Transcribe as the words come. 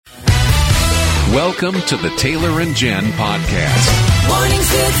Welcome to the Taylor and Jen podcast. Mornings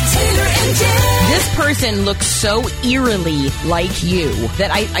with Taylor and Jen. This person looks so eerily like you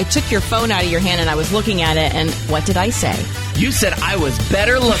that I took your phone out of your hand and I was looking at it, and what did I say? You said I was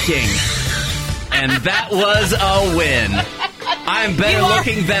better looking, and that was a win. I'm better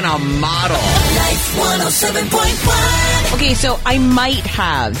looking than a model. Life 107.1. Okay, so I might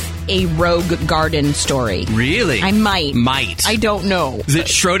have a rogue garden story. Really? I might. Might. I don't know. Is it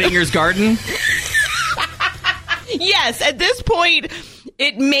Schrodinger's garden? Yes, at this point,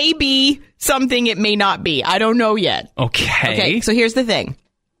 it may be something, it may not be. I don't know yet. Okay. So here's the thing.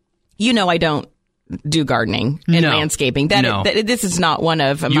 You know I don't do gardening and landscaping. This is not one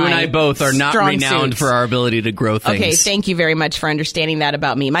of my You and I both are not renowned suits. for our ability to grow things. Okay, thank you very much for understanding that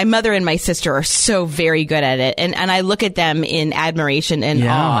about me. My mother and my sister are so very good at it, and I look at them in admiration and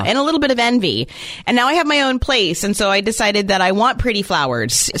awe and a little bit of envy. And now I have my own place, and so I decided that I want pretty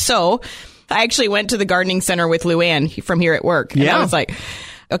flowers. So I actually went to the gardening center with Luann from here at work, and I was like,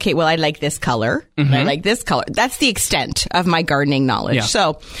 okay, well, I like this color. Mm-hmm. I like this color. That's the extent of my gardening knowledge. Yeah.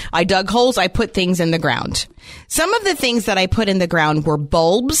 So I dug holes. I put things in the ground. Some of the things that I put in the ground were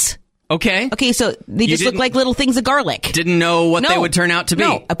bulbs. Okay. Okay, so they just look like little things of garlic. Didn't know what they would turn out to be.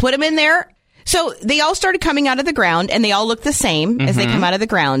 No, I put them in there. So they all started coming out of the ground, and they all look the same as they come out of the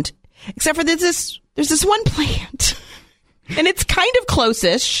ground, except for there's this one plant. And it's kind of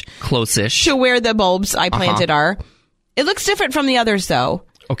close-ish to where the bulbs I planted are. It looks different from the others, though.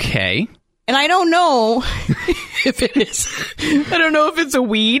 Okay. And I don't know if it is. I don't know if it's a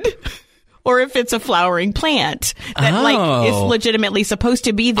weed or if it's a flowering plant that is legitimately supposed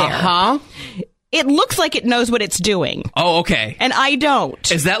to be there. It looks like it knows what it's doing. Oh, okay. And I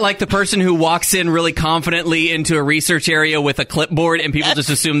don't. Is that like the person who walks in really confidently into a research area with a clipboard and people just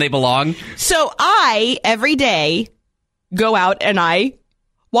assume they belong? So I, every day, go out and I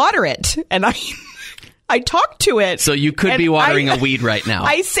water it. And I talk to it. So you could be watering a weed right now.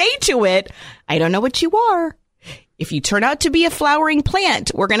 I say to it, I don't know what you are. If you turn out to be a flowering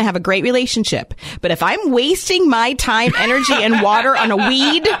plant, we're going to have a great relationship. But if I'm wasting my time, energy, and water on a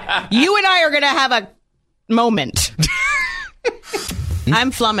weed, you and I are going to have a moment.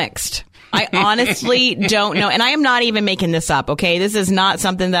 I'm flummoxed. I honestly don't know. And I am not even making this up, okay? This is not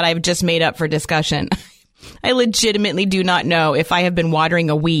something that I've just made up for discussion. I legitimately do not know if I have been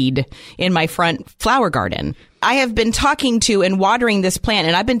watering a weed in my front flower garden. I have been talking to and watering this plant,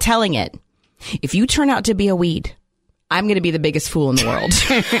 and I've been telling it, if you turn out to be a weed, I'm going to be the biggest fool in the world.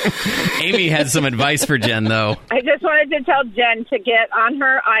 Amy has some advice for Jen, though. I just wanted to tell Jen to get on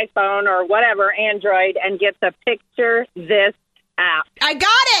her iPhone or whatever, Android, and get the Picture This app. I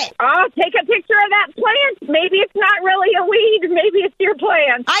got it! Oh, take a picture of that plant. Maybe it's not really a weed. Maybe it's your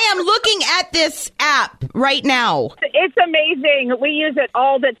plant. I am looking at this app right now. It's amazing. We use it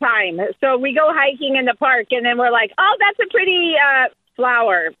all the time. So we go hiking in the park, and then we're like, oh, that's a pretty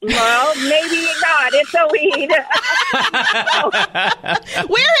flower. Well, maybe not. It's a weed.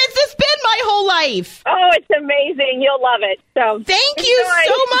 Where has this been my whole life? Oh, it's amazing. You'll love it. So thank you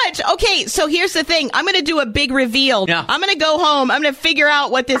so much. Okay, so here's the thing. I'm going to do a big reveal. Yeah. I'm going to go home. I'm going to figure out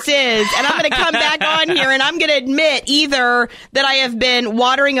what this is, and I'm going to come back on here, and I'm going to admit either that I have been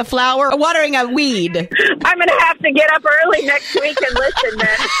watering a flower or watering a weed. I'm going to have to get up early next week and listen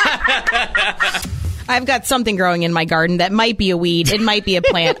then. I've got something growing in my garden that might be a weed. It might be a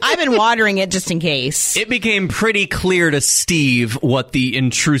plant. I've been watering it just in case. It became pretty clear to Steve what the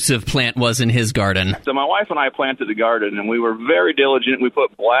intrusive plant was in his garden. So my wife and I planted the garden, and we were very diligent. We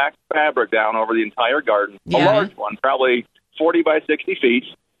put black fabric down over the entire garden, a large one, probably 40 by 60 feet.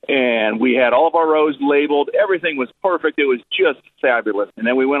 And we had all of our rows labeled. Everything was perfect. It was just fabulous. And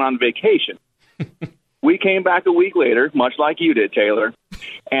then we went on vacation. We came back a week later, much like you did, Taylor,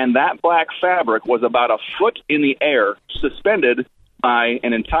 and that black fabric was about a foot in the air, suspended by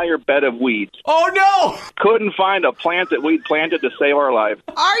an entire bed of weeds. Oh, no! Couldn't find a plant that we'd planted to save our lives.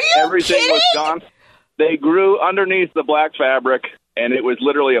 Are you Everything kidding? was gone. They grew underneath the black fabric, and it was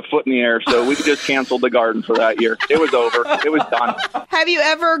literally a foot in the air, so we just canceled the garden for that year. It was over. It was done. Have you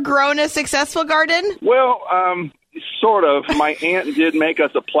ever grown a successful garden? Well, sort of. My aunt did make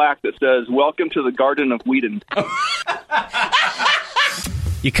us a plaque that says, "Welcome to the Garden of Whedon."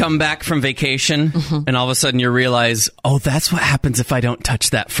 You come back from vacation, and all of a sudden you realize, oh, that's what happens if I don't touch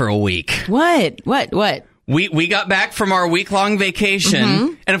that for a week. What? We got back from our week-long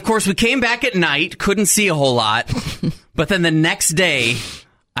vacation, and of course we came back at night, couldn't see a whole lot, but then the next day,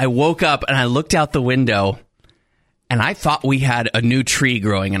 I woke up and I looked out the window, and I thought we had a new tree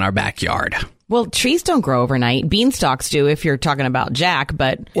growing in our backyard. Well, trees don't grow overnight. Beanstalks do if you're talking about Jack,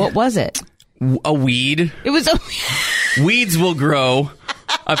 but what was it? A weed. It was a... Weeds will grow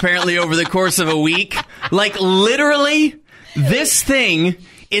apparently over the course of a week. Like, literally, this thing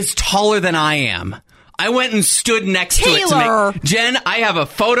is taller than I am. I went and stood next to it to make... Jen, I have a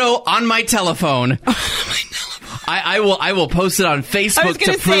photo on my telephone. I will post it on Facebook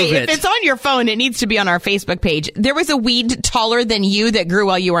to prove it. If it's on your phone, it needs to be on our Facebook page. There was a weed taller than you that grew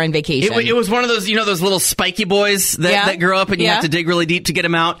while you were on vacation. It was one of those, those little spiky boys that grow up and you have to dig really deep to get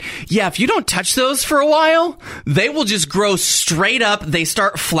them out. Yeah, if you don't touch those for a while, they will just grow straight up. They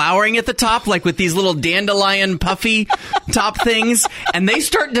start flowering at the top, like with these little dandelion puffy top things, and they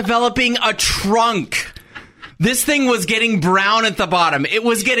start developing a trunk. This thing was getting brown at the bottom. It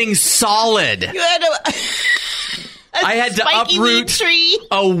was getting solid. You had I had to uproot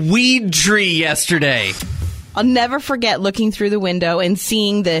a weed tree yesterday. I'll never forget looking through the window and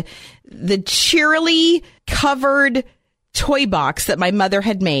seeing the cheerily covered toy box that my mother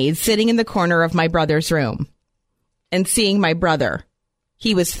had made sitting in the corner of my brother's room. And seeing my brother.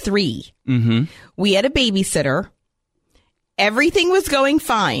 He was 3. Mm-hmm. We had a babysitter. Everything was going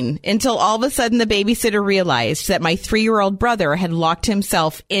fine until all of a sudden the babysitter realized that my 3-year-old brother had locked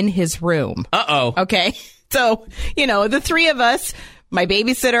himself in his room. Uh-oh. Okay. So, the 3 of us, my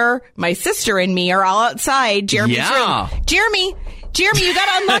babysitter, my sister, and me are all outside Jeremy's room. Jeremy, you got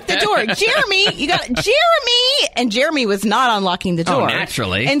to unlock the door. Jeremy! And Jeremy was not unlocking the door. Oh,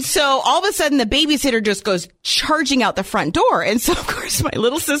 naturally. And so all of a sudden the babysitter just goes charging out the front door. And so, of course, my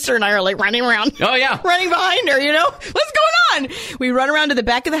little sister and I are like running around. Oh, yeah. Running behind her, What's going on? We run around to the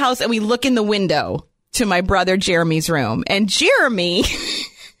back of the house and we look in the window to my brother Jeremy's room. And Jeremy...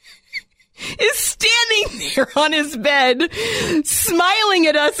 is standing there on his bed, smiling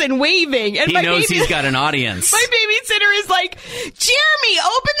at us and waving. And he knows he's got an audience. My babysitter is like, Jeremy,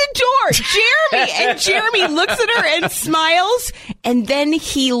 open the door. Jeremy. And Jeremy looks at her and smiles. And then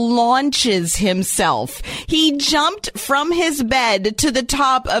he launches himself. He jumped from his bed to the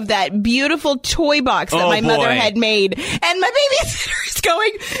top of that beautiful toy box that my mother had made. And my babysitter is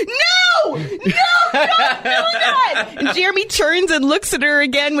going, no, don't do that. And Jeremy turns and looks at her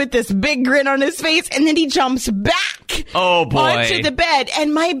again with this big grin on his face, and then he jumps back onto the bed,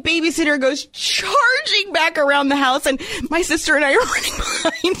 and my babysitter goes charging back around the house, and my sister and I are running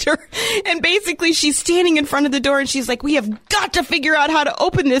behind her, and basically she's standing in front of the door, and she's like, we have got to figure out how to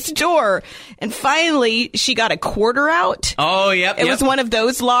open this door. And finally, she got a quarter out. Oh, yep. It was one of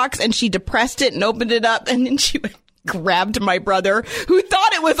those locks, and she depressed it and opened it up, and then she grabbed my brother, who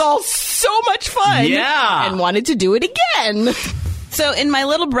thought it was all so much fun, and wanted to do it again. So in my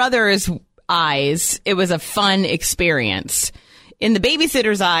little brother's eyes, it was a fun experience. In the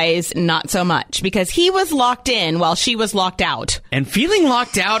babysitter's eyes, not so much, because he was locked in while she was locked out. And feeling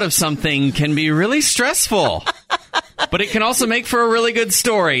locked out of something can be really stressful, but it can also make for a really good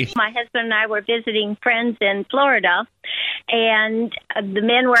story. My husband and I were visiting friends in Florida, and the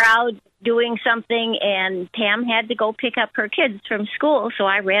men were out doing something, and Pam had to go pick up her kids from school, so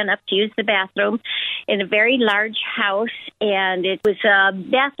I ran up to use the bathroom in a very large house, and it was a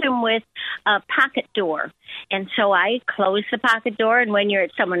bathroom with a pocket door. And so I closed the pocket door, and when you're at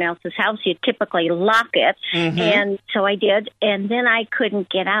someone else's house, you typically lock it. Mm-hmm. And so I did, and then I couldn't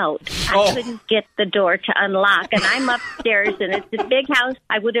get out. I couldn't get the door to unlock, and I'm upstairs, and it's a big house.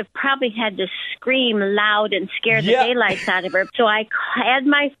 I would have probably had to scream loud and scare the daylights out of her. So I had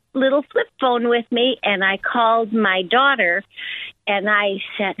my little flip phone with me, and I called my daughter, and I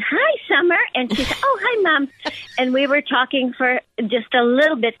said, hi, Summer. And she said, oh, hi, Mom. And we were talking for just a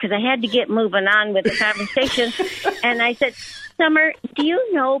little bit because I had to get moving on with the conversation. And I said, Summer, do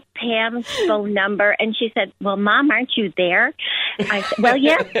you know Pam's phone number? And she said, well, Mom, aren't you there? I said, well,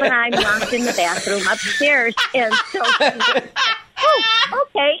 yes, but I'm locked in the bathroom upstairs. And so she said, oh,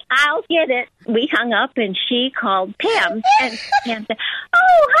 okay, I'll get it. We hung up, and she called Pam, and Pam said,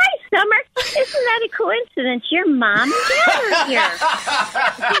 oh, hi, Summer. Isn't that a coincidence? Your mom and dad are here.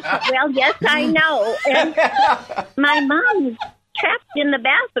 She said, well, yes, I know. And my mom is trapped in the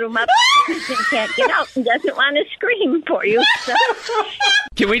bathroom upstairs and can't get out and doesn't want to scream for you. So.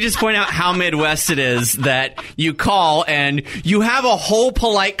 Can we just point out how Midwest it is that you call and you have a whole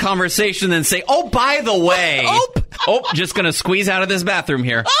polite conversation and then say, oh, by the way, just going to squeeze out of this bathroom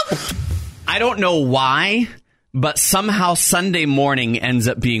here. I don't know why, but somehow Sunday morning ends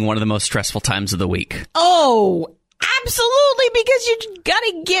up being one of the most stressful times of the week. Oh, Absolutely, because you got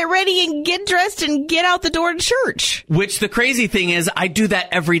to get ready and get dressed and get out the door to church. Which the crazy thing is, I do that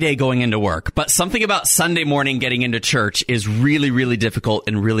every day going into work. But something about Sunday morning getting into church is really, really difficult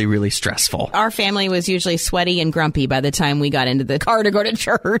and really, really stressful. Our family was usually sweaty and grumpy by the time we got into the car to go to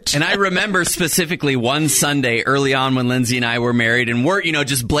church. And I remember specifically one Sunday early on when Lindsay and I were married, and we're,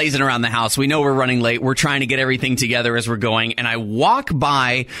 just blazing around the house. We know we're running late. We're trying to get everything together as we're going. And I walk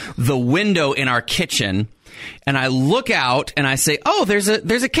by the window in our kitchen, and I look out and I say, oh, there's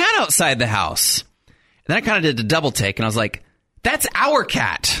a cat outside the house. And then I kind of did a double take and I was like, that's our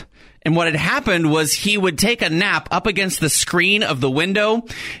cat. And what had happened was he would take a nap up against the screen of the window,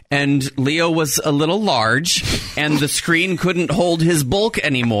 and Leo was a little large, and the screen couldn't hold his bulk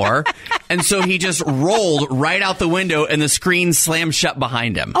anymore. And so he just rolled right out the window, and the screen slammed shut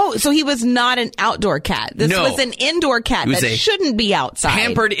behind him. Oh, so he was not an outdoor cat. This was an indoor cat that shouldn't be outside.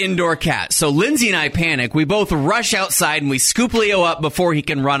 Pampered indoor cat. So Lindsay and I panic. We both rush outside, and we scoop Leo up before he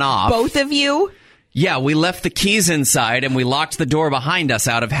can run off. Both of you? Yeah, we left the keys inside and we locked the door behind us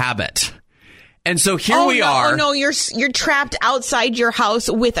out of habit. And so here we are. Oh no, you're trapped outside your house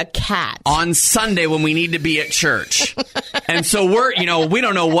with a cat. On Sunday when we need to be at church. And so we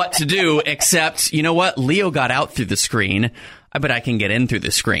don't know what to do except, you know what? Leo got out through the screen. I bet I can get in through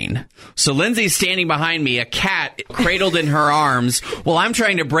the screen. So Lindsay's standing behind me, a cat cradled in her arms, while I'm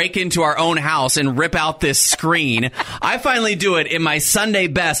trying to break into our own house and rip out this screen. I finally do it in my Sunday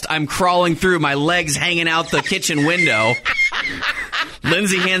best. I'm crawling through, my legs hanging out the kitchen window.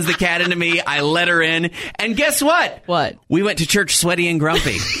 Lindsay hands the cat into me. I let her in. And guess what? What? We went to church sweaty and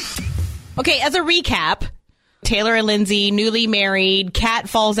grumpy. Okay, as a recap, Taylor and Lindsay, newly married, cat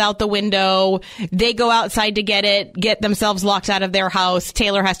falls out the window. They go outside to get themselves locked out of their house.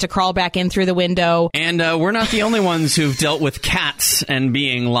 Taylor has to crawl back in through the window. And we're not the only ones who've dealt with cats and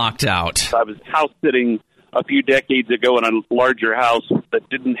being locked out. I was house sitting a few decades ago in a larger house that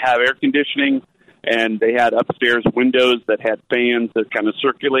didn't have air conditioning, and they had upstairs windows that had fans that kind of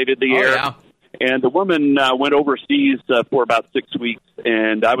circulated the air. Yeah. And the woman went overseas for about 6 weeks,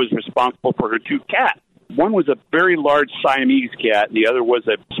 and I was responsible for her two cats. One was a very large Siamese cat, and the other was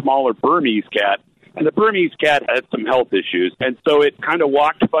a smaller Burmese cat. And the Burmese cat had some health issues, and so it kind of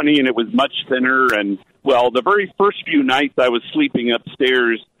walked funny, and it was much thinner. And, well, the very first few nights I was sleeping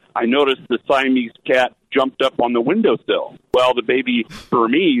upstairs, I noticed the Siamese cat jumped up on the windowsill. Well, the baby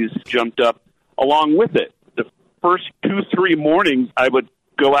Burmese jumped up along with it. The first 2-3 mornings, I would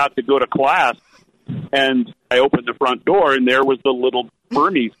go out to go to class, and I opened the front door, and there was the little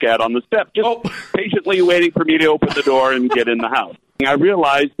Burmese cat on the step, just patiently waiting for me to open the door and get in the house. I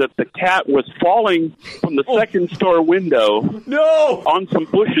realized that the cat was falling from the second-story window on some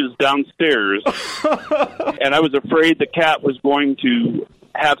bushes downstairs, and I was afraid the cat was going to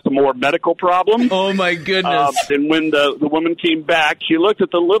have some more medical problems. Oh, my goodness. And when the woman came back, she looked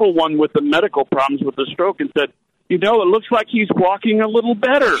at the little one with the medical problems with the stroke and said, it looks like he's walking a little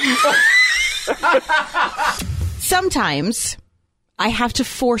better. Sometimes I have to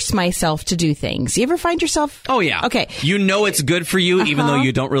force myself to do things. You ever find yourself? Oh, yeah. Okay. It's good for you, even though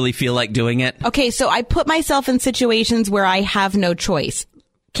you don't really feel like doing it. Okay, so I put myself in situations where I have no choice.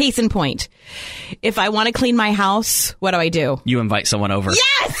 Case in point, if I want to clean my house, what do? You invite someone over.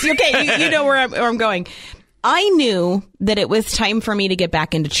 Yes! Okay, you know where I'm going. I knew that it was time for me to get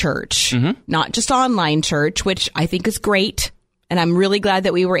back into church, not just online church, which I think is great. And I'm really glad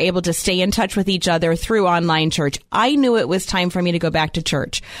that we were able to stay in touch with each other through online church. I knew it was time for me to go back to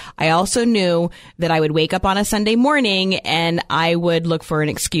church. I also knew that I would wake up on a Sunday morning and I would look for an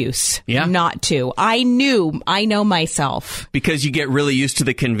excuse not to. I know myself. Because you get really used to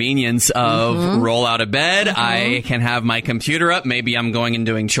the convenience of roll out of bed. I can have my computer up. Maybe I'm going and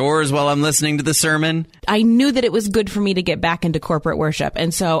doing chores while I'm listening to the sermon. I knew that it was good for me to get back into corporate worship.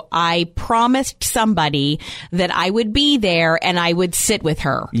 And so I promised somebody that I would be there and I would sit with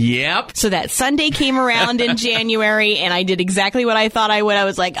her. Yep. So that Sunday came around in January and I did exactly what I thought I would. I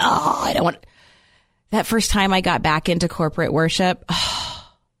was like, I don't want... That first time I got back into corporate worship,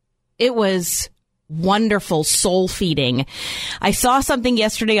 it was wonderful, soul feeding. I saw something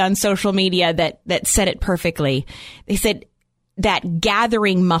yesterday on social media that said it perfectly. They said that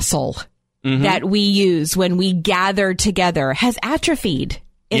gathering muscle that we use when we gather together has atrophied.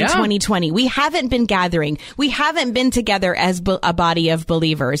 In 2020, we haven't been gathering. We haven't been together as a body of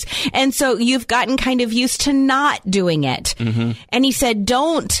believers. And so you've gotten kind of used to not doing it. And he said,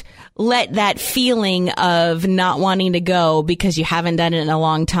 don't let that feeling of not wanting to go because you haven't done it in a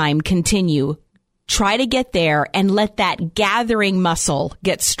long time continue. try to get there and let that gathering muscle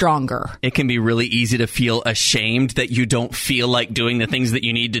get stronger. It can be really easy to feel ashamed that you don't feel like doing the things that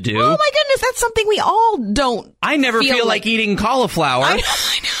you need to do. Oh my goodness, that's something we all don't. I never feel like eating cauliflower. I know.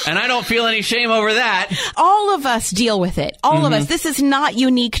 And I don't feel any shame over that. All of us deal with it. All of us. This is not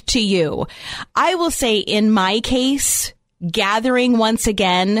unique to you. I will say in my case, gathering once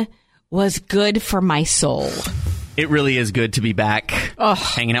again was good for my soul. It really is good to be back,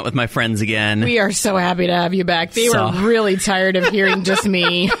 hanging out with my friends again. We are so happy to have you back. They were really tired of hearing just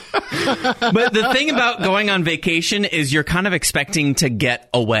me. But the thing about going on vacation is you're kind of expecting to get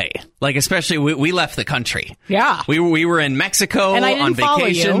away. Like, especially, we left the country. Yeah. We were in Mexico and I didn't on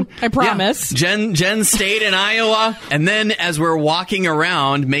vacation. Follow you, I promise. Yeah. Jen stayed in Iowa. And then as we're walking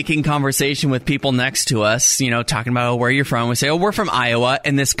around, making conversation with people next to us, talking about where you're from, we say, we're from Iowa.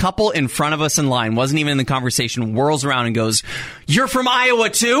 And this couple in front of us in line, wasn't even in the conversation, whirls around and goes, "You're from Iowa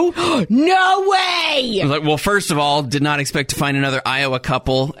too?" No way! I was like, well, first of all, did not expect to find another Iowa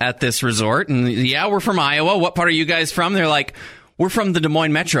couple at this resort. And yeah, we're from Iowa. What part are you guys from? They're like, we're from the Des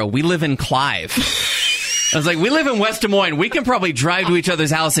Moines Metro. We live in Clive. I was like, we live in West Des Moines. We can probably drive to each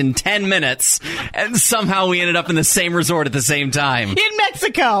other's house in 10 minutes. And somehow we ended up in the same resort at the same time. In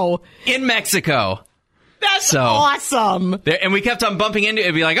Mexico. In Mexico. That's awesome. And we kept on bumping into it.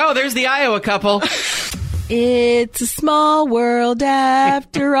 It'd be like, oh, there's the Iowa couple. It's a small world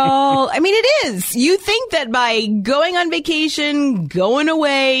after all. I mean, it is. You think that by going on vacation, going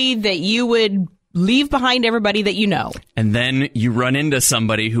away, that you would leave behind everybody that you know. And then you run into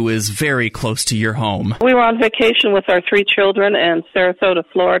somebody who is very close to your home. We were on vacation with our 3 children in Sarasota,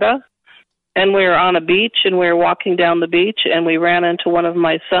 Florida. And we were on a beach, and we were walking down the beach, and we ran into one of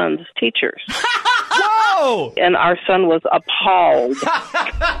my son's teachers. Whoa! And our son was appalled.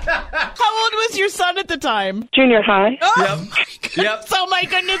 How old was your son at the time? Junior high. Oh, Yep. Oh, my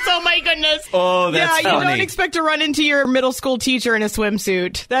goodness. Oh, my goodness. Oh, that's funny. Yeah, you don't expect to run into your middle school teacher in a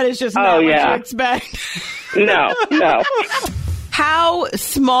swimsuit. That is just not what you expect. No. How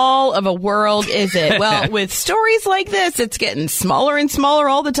small of a world is it? Well, with stories like this, it's getting smaller and smaller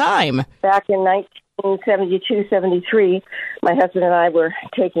all the time. Back in 1972, 73, my husband and I were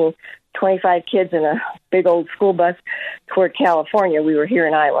taking 25 kids in a big old school bus toward California. We were here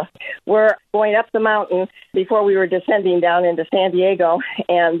in Iowa. We're going up the mountain before we were descending down into San Diego,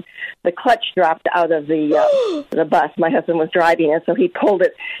 and the clutch dropped out of the bus. My husband was driving it, so he pulled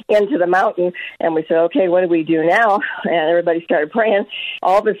it into the mountain, and we said, okay, what do we do now? And everybody started praying.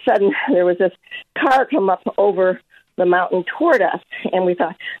 All of a sudden, there was this car come up over the mountain toward us, and we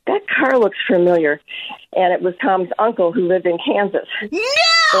thought, that car looks familiar. And it was Tom's uncle who lived in Kansas. No!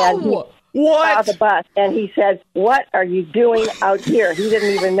 And he saw the bus, and he said, what are you doing out here? He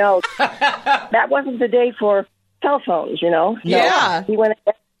didn't even know. That wasn't the day for cell phones, So he went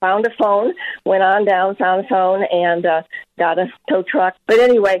and found a phone, went on down, found a phone, and got a tow truck. But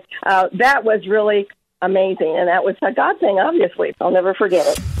anyway, that was really amazing, and that was a God thing, obviously. I'll never forget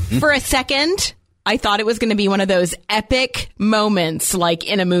it. For a second, I thought it was going to be one of those epic moments like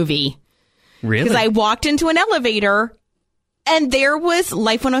in a movie. Really? Because I walked into an elevator and there was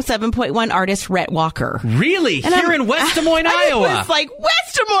Life 107.1 artist Rhett Walker. Really? And Here in West Des Moines, Iowa? I was like,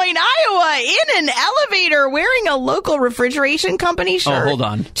 West Des Moines, Iowa, in an elevator wearing a local refrigeration company shirt. Oh, hold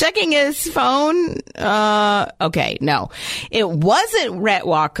on. Checking his phone. Okay, no. It wasn't Rhett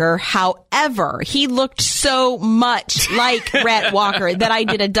Walker. However, he looked so much like Rhett Walker that I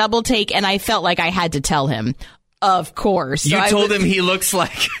did a double take and I felt like I had to tell him. Of course. You told him he looks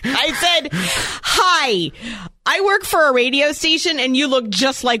like... I said, hi, I work for a radio station and you look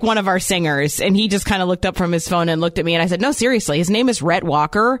just like one of our singers. And he just kind of looked up from his phone and looked at me and I said, no, seriously, his name is Rhett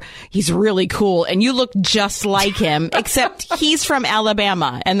Walker. He's really cool. And you look just like him, except he's from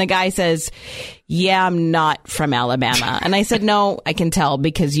Alabama. And the guy says, yeah, I'm not from Alabama. And I said, no, I can tell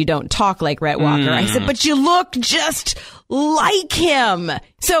because you don't talk like Rhett Walker. I said, but you look just like him.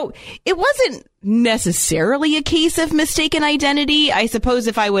 So it wasn't necessarily a case of mistaken identity. I suppose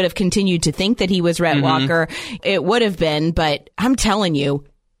if I would have continued to think that he was Rhett Walker, it would have been. But I'm telling you,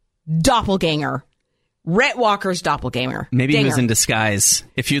 doppelganger. Rhett Walker's doppelganger. Maybe he was in disguise.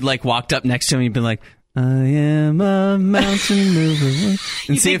 If you'd walked up next to him, you'd been like, I am a mountain mover.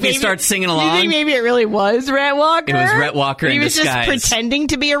 And see if he starts singing along. You think maybe it really was Rhett Walker? It was Rhett Walker in disguise. He was just pretending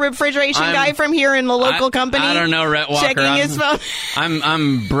to be a refrigeration guy from here in the local company. I don't know Rhett Walker. Checking his phone.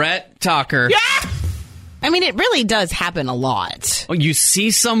 I'm Brett Talker. Yeah! I mean, it really does happen a lot. you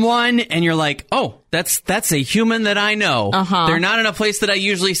see someone and you're like, oh, that's a human that I know. They're not in a place that I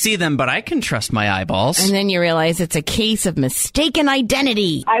usually see them, but I can trust my eyeballs. And then you realize it's a case of mistaken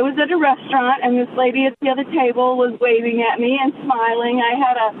identity. I was at a restaurant, and this lady at the other table was waving at me and smiling. I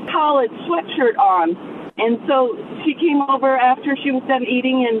had a collared sweatshirt on. And so she came over after she was done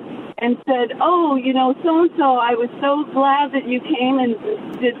eating and said, oh, so-and-so, I was so glad that you came and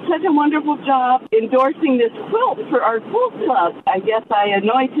did such a wonderful job endorsing this quilt for our quilt club. I guess I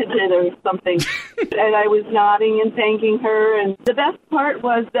anointed it or something. And I was nodding and thanking her. And the best part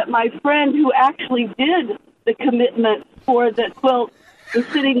was that my friend who actually did the commitment for the quilt was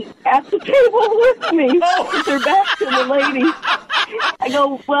sitting at the table with me with her back to the lady. I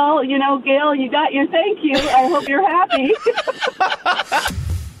go, well, Gail, you got your thank you. I hope you're happy.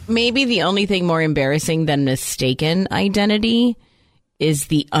 Maybe the only thing more embarrassing than mistaken identity is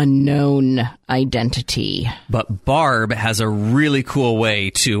the unknown identity. But Barb has a really cool way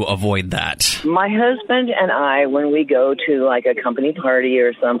to avoid that. My husband and I, when we go to like a company party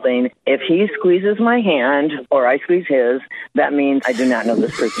or something, if he squeezes my hand or I squeeze his, that means I do not know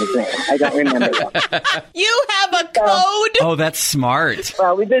this person's name. I don't remember them. You have a code? Oh, that's smart.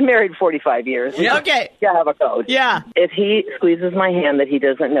 Well, we've been married 45 years. Yeah. Okay. You have a code. Yeah. If he squeezes my hand that he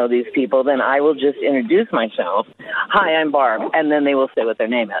doesn't know these people, then I will just introduce myself. Hi, I'm Barb. And then they will say what their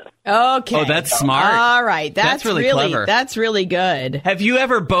name is. Okay. Oh, that's smart. All right. That's really clever. That's really good. Have you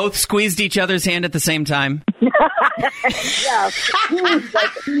ever both squeezed each other's hand at the same time? Yeah.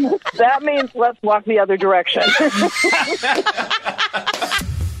 That means let's walk the other direction.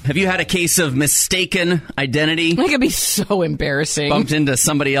 Have you had a case of mistaken identity? That could be so embarrassing. Bumped into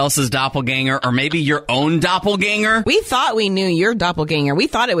somebody else's doppelganger, or maybe your own doppelganger? We thought we knew your doppelganger. We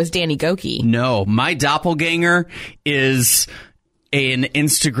thought it was Danny Goki. No, my doppelganger is an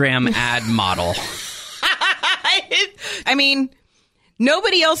Instagram ad model. I mean,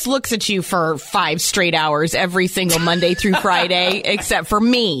 nobody else looks at you for 5 straight hours every single Monday through Friday except for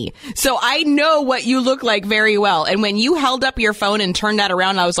me. So I know what you look like very well. And when you held up your phone and turned that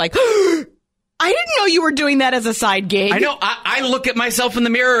around, I was like, I didn't know you were doing that as a side gig. I know. I look at myself in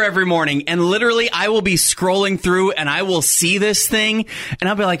the mirror every morning, and literally I will be scrolling through and I will see this thing and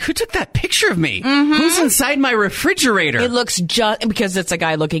I'll be like, who took that picture of me? Mm-hmm. Who's inside my refrigerator? It looks just because it's a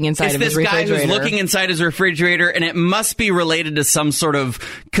guy looking inside of his refrigerator. It's this guy who's looking inside his refrigerator, and it must be related to some sort of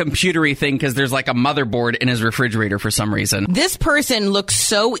computery thing because there's like a motherboard in his refrigerator for some reason. This person looks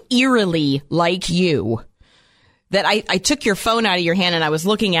so eerily like you that I took your phone out of your hand and I was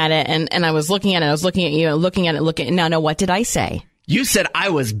looking at it and I was looking at it. I was looking at you, looking at it. No, what did I say? You said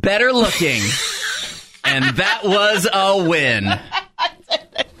I was better looking. And that was a win.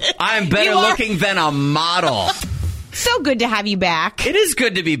 I'm better looking than a model. So good to have you back. It is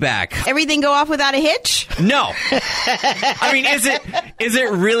good to be back. Everything go off without a hitch? No. I mean, is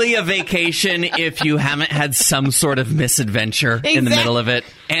it really a vacation if you haven't had some sort of misadventure in the middle of it?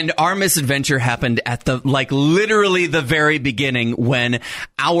 And our misadventure happened at literally the very beginning when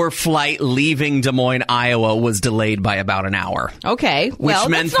our flight leaving Des Moines, Iowa was delayed by about an hour. Okay. Well, which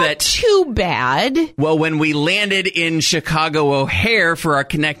meant that's not too bad. Well, when we landed in Chicago O'Hare for our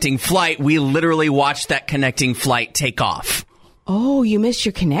connecting flight, we literally watched that connecting flight take off. Oh, you missed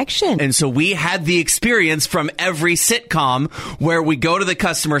your connection. And so we had the experience from every sitcom where we go to the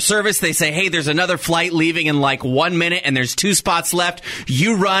customer service. They say, hey, there's another flight leaving in like 1 minute and there's 2 spots left.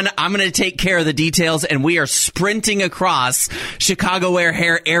 You run. I'm going to take care of the details. And we are sprinting across Chicago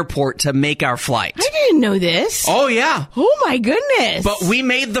O'Hare Airport to make our flight. I didn't know this. Oh, yeah. Oh, my goodness. But we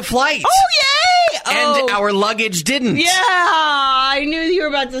made the flight. Oh, yay. And our luggage didn't. Yeah, I knew you were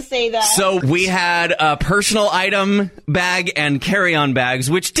about to say that. So we had a personal item bag and carry-on bags,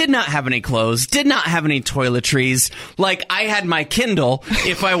 which did not have any clothes, did not have any toiletries. Like, I had my Kindle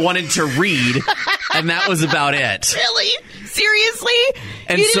if I wanted to read, and that was about it. Really? Seriously?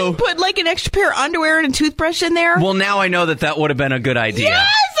 And you didn't put like an extra pair of underwear and a toothbrush in there? Well, now I know that would have been a good idea. Yes,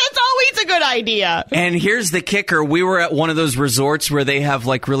 that's always a good idea. And here's the kicker. We were at one of those resorts where they have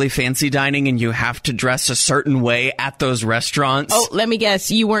like really fancy dining and you have to dress a certain way at those restaurants. Oh, let me guess.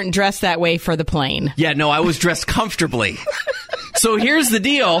 You weren't dressed that way for the plane. Yeah, no, I was dressed comfortably. So here's the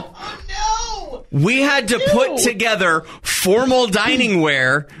deal. Oh, no. We had to put together formal dining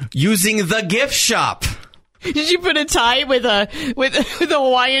wear using the gift shop. Did you put a tie with a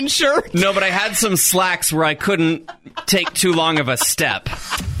Hawaiian shirt? No, but I had some slacks where I couldn't take too long of a step.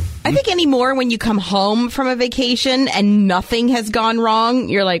 I think anymore when you come home from a vacation and nothing has gone wrong,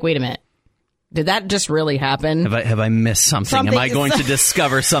 you're like, wait a minute. Did that just really happen? Have I missed something? Am I going to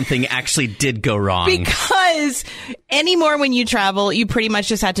discover something actually did go wrong? Because anymore when you travel, you pretty much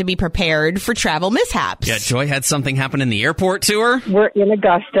just have to be prepared for travel mishaps. Yeah, Joy had something happen in the airport to her. We're in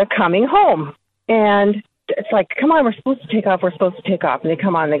Augusta coming home. And it's like, come on, we're supposed to take off. And they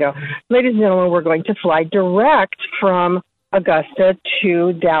come on and they go, ladies and gentlemen, we're going to fly direct from Augusta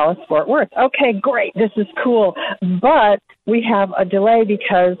to Dallas, Fort Worth. Okay, great. This is cool. But we have a delay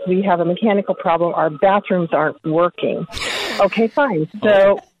because we have a mechanical problem. Our bathrooms aren't working. Okay, fine.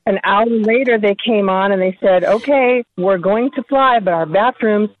 So an hour later, they came on and they said, okay, we're going to fly, but our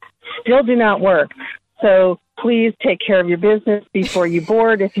bathrooms still do not work. So please take care of your business before you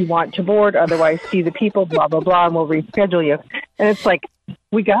board if you want to board. Otherwise, see the people, blah, blah, blah, and we'll reschedule you. And it's like,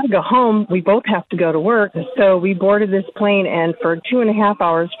 we got to go home. We both have to go to work. So we boarded this plane, and for 2.5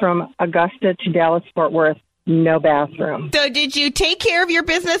 hours from Augusta to Dallas, Fort Worth, no bathroom. So did you take care of your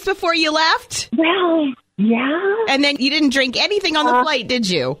business before you left? Well, yeah. And then you didn't drink anything on the flight, did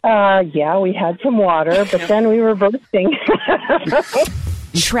you? Yeah, we had some water, but then we were bursting.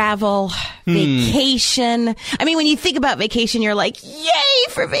 Travel, vacation. I mean, when you think about vacation, you're like, yay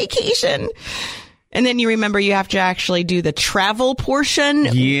for vacation. And then you remember you have to actually do the travel portion.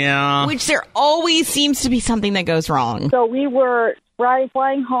 Yeah. Which there always seems to be something that goes wrong. So we were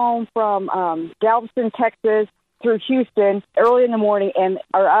flying home from Galveston, Texas, through Houston early in the morning, and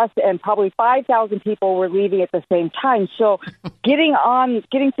us and probably 5,000 people were leaving at the same time. So getting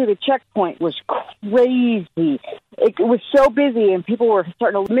through the checkpoint was crazy. It was so busy, and people were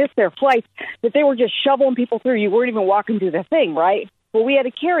starting to miss their flights that they were just shoveling people through. You weren't even walking through the thing, right? Well, we had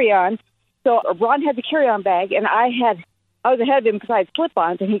a carry-on. So Ron had the carry-on bag, and I was ahead of him because I had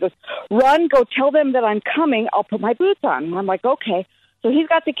slip-ons, and he goes, "Run, go tell them that I'm coming. I'll put my boots on." And I'm like, okay. So he's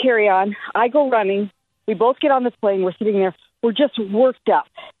got the carry-on. I go running. We both get on the plane. We're sitting there. We're just worked up.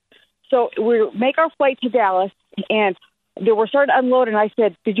 So we make our flight to Dallas, and we're starting to unload, and I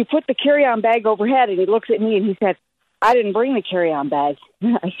said, "Did you put the carry-on bag overhead?" And he looks at me, and he said, "I didn't bring the carry-on bag."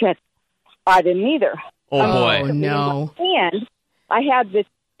 I said, "I didn't either." Oh, boy. Oh, no. And I had the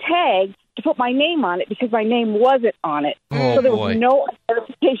tag to put my name on it because my name wasn't on it. Oh, so there was no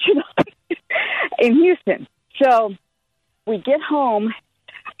identification in Houston. So we get home.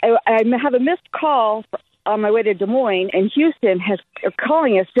 I have a missed call on my way to Des Moines, and Houston are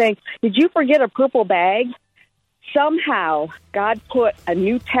calling us saying, "Did you forget a purple bag?" Somehow, God put a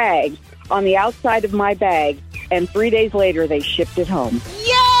new tag on the outside of my bag, and 3 days later, they shipped it home.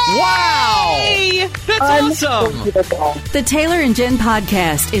 Yay! Wow! That's awesome! The Taylor and Jen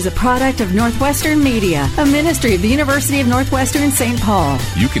podcast is a product of Northwestern Media, a ministry of the University of Northwestern St. Paul.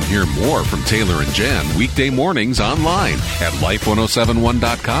 You can hear more from Taylor and Jen weekday mornings online at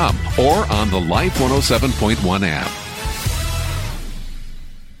life1071.com or on the Life 107.1 app.